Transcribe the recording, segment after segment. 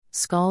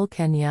SCOL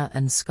Kenya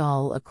and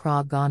SCOL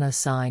Accra Ghana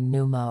sign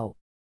new MO.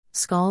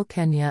 SCOL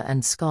Kenya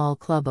and SCOL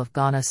Club of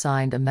Ghana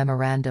signed a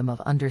Memorandum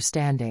of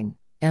Understanding,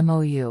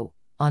 MOU,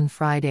 on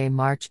Friday,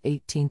 March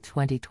 18,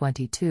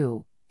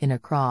 2022, in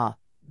Accra,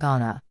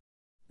 Ghana.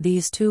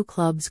 These two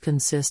clubs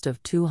consist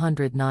of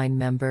 209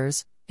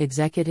 members,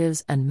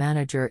 executives and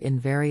manager in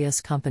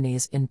various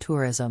companies in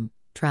tourism,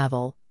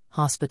 travel,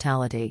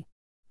 hospitality.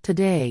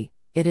 Today,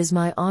 it is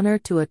my honor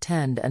to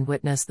attend and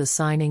witness the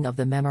signing of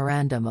the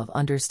Memorandum of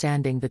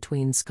Understanding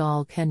between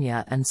SCOL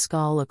Kenya and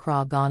SCOL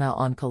Accra Ghana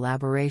on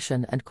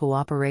collaboration and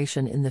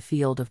cooperation in the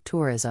field of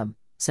tourism,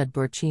 said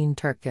Burçin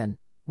Türkkan,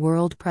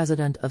 World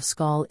President of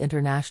SCOL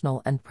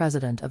International and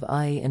President of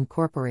IE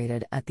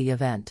Incorporated at the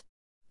event.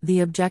 The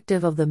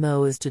objective of the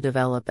MO is to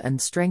develop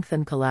and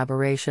strengthen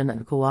collaboration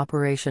and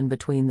cooperation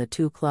between the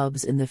two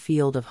clubs in the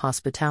field of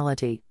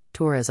hospitality,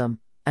 tourism,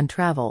 and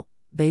travel,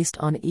 based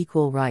on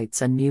equal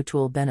rights and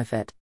mutual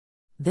benefit.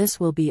 This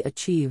will be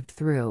achieved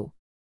through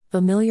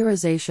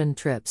familiarization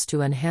trips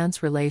to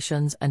enhance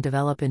relations and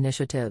develop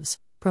initiatives,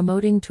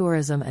 promoting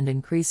tourism and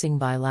increasing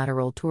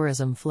bilateral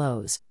tourism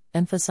flows,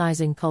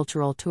 emphasizing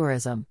cultural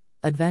tourism,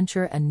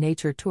 adventure and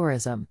nature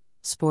tourism,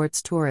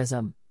 sports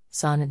tourism,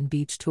 sun and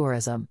beach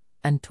tourism,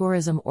 and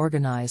tourism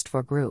organized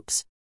for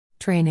groups.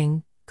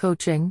 Training,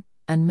 coaching,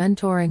 and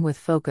mentoring with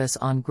focus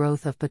on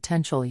growth of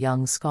potential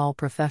young SCOL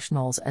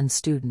professionals and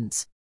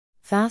students.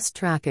 Fast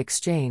Track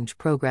Exchange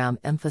Program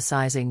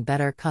emphasizing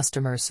better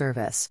customer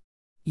service.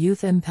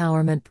 Youth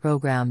Empowerment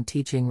Program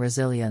teaching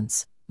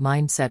resilience,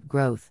 mindset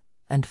growth,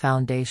 and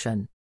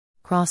foundation.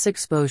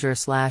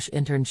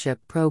 Cross-exposure/internship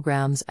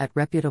programs at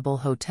reputable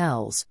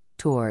hotels,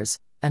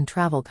 tours, and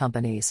travel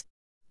companies.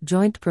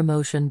 Joint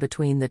promotion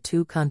between the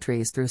two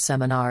countries through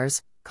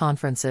seminars,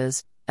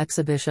 conferences,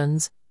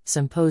 exhibitions,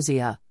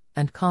 symposia,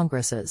 and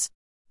congresses.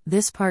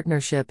 This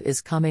partnership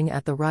is coming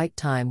at the right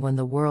time when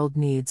the world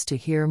needs to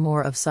hear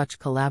more of such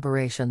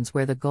collaborations,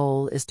 where the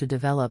goal is to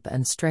develop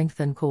and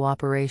strengthen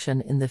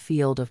cooperation in the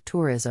field of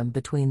tourism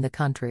between the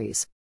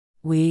countries.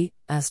 We,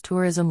 as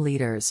tourism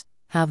leaders,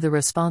 have the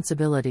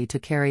responsibility to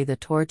carry the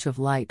torch of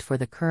light for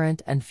the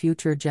current and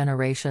future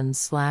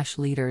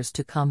generations/leaders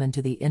to come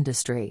into the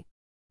industry.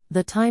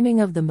 The timing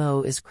of the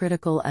MO is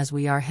critical as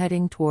we are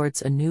heading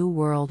towards a new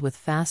world with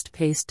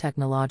fast-paced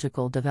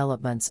technological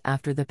developments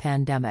after the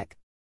pandemic.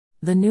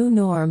 The new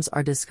norms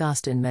are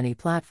discussed in many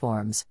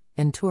platforms.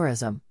 In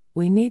tourism,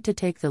 we need to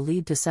take the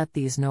lead to set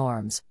these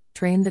norms,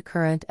 train the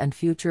current and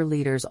future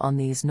leaders on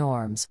these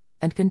norms,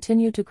 and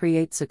continue to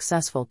create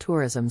successful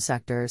tourism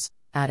sectors,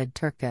 added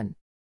Türkkan.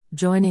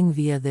 Joining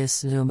via this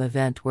Zoom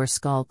event were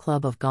SCOL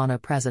Club of Ghana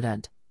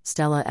President,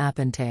 Stella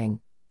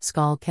Apenteng,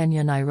 SCOL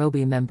Kenya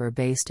Nairobi member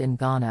based in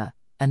Ghana,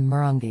 and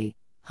Murungi,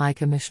 High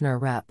Commissioner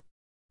Rep.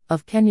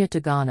 of Kenya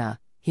to Ghana,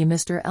 he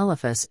Mr.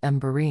 Eliphas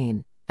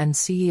Mbarine, and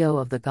CEO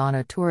of the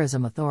Ghana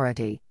Tourism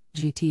Authority,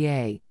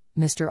 GTA,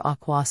 Mr.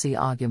 Akwasi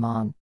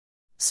Agumong.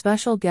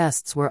 Special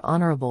guests were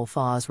Honorable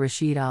Faz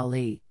Rashid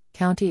Ali,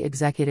 County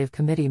Executive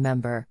Committee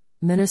Member,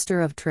 Minister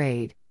of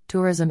Trade,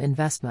 Tourism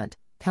Investment,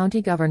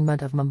 County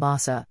Government of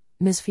Mombasa,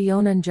 Ms.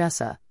 Fiona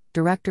Njessa,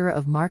 Director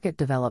of Market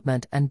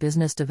Development and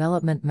Business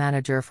Development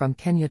Manager from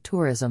Kenya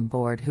Tourism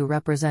Board, who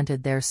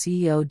represented their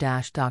CEO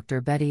Dr.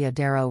 Betty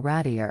Adero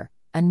Radier,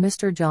 and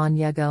Mr. John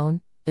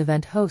Yegon,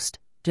 Event Host,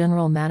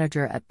 General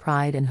Manager at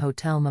Pride in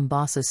Hotel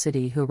Mombasa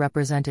City, who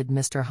represented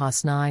Mr.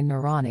 Hasnain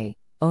Noorani,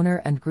 Owner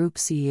and Group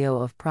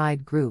CEO of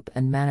Pride Group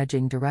and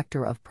Managing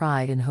Director of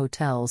Pride in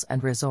Hotels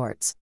and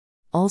Resorts.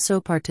 Also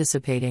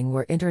participating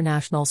were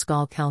International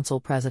SCOL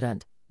Council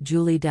President,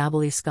 Julie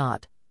Dabley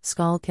Scott,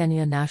 SCOL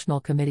Kenya National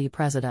Committee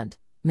President,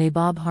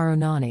 Maybob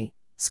Harunani,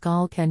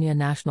 SCOL Kenya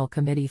National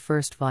Committee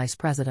First Vice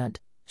President,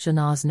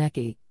 Shanaz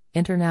Neki,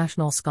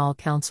 International SCOL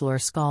Councillor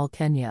SCOL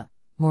Kenya,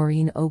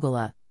 Maureen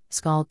Ogola,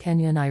 SCOL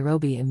Kenya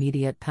Nairobi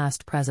Immediate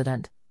Past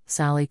President,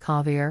 Sally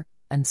Kavier,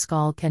 and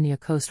SCOL Kenya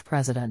Coast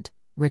President,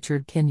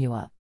 Richard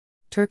Kinua.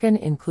 Türkkan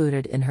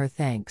included in her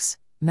thanks,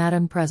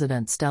 Madam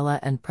President Stella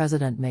and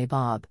President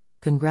Maybob,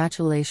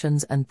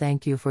 congratulations and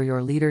thank you for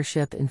your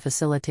leadership in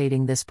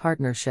facilitating this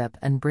partnership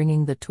and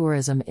bringing the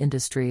tourism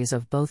industries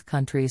of both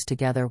countries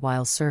together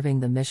while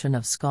serving the mission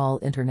of SCOL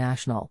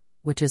International,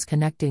 which is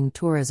connecting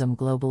tourism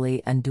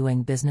globally and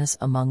doing business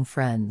among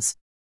friends.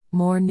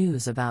 More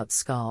news about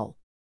SCOL.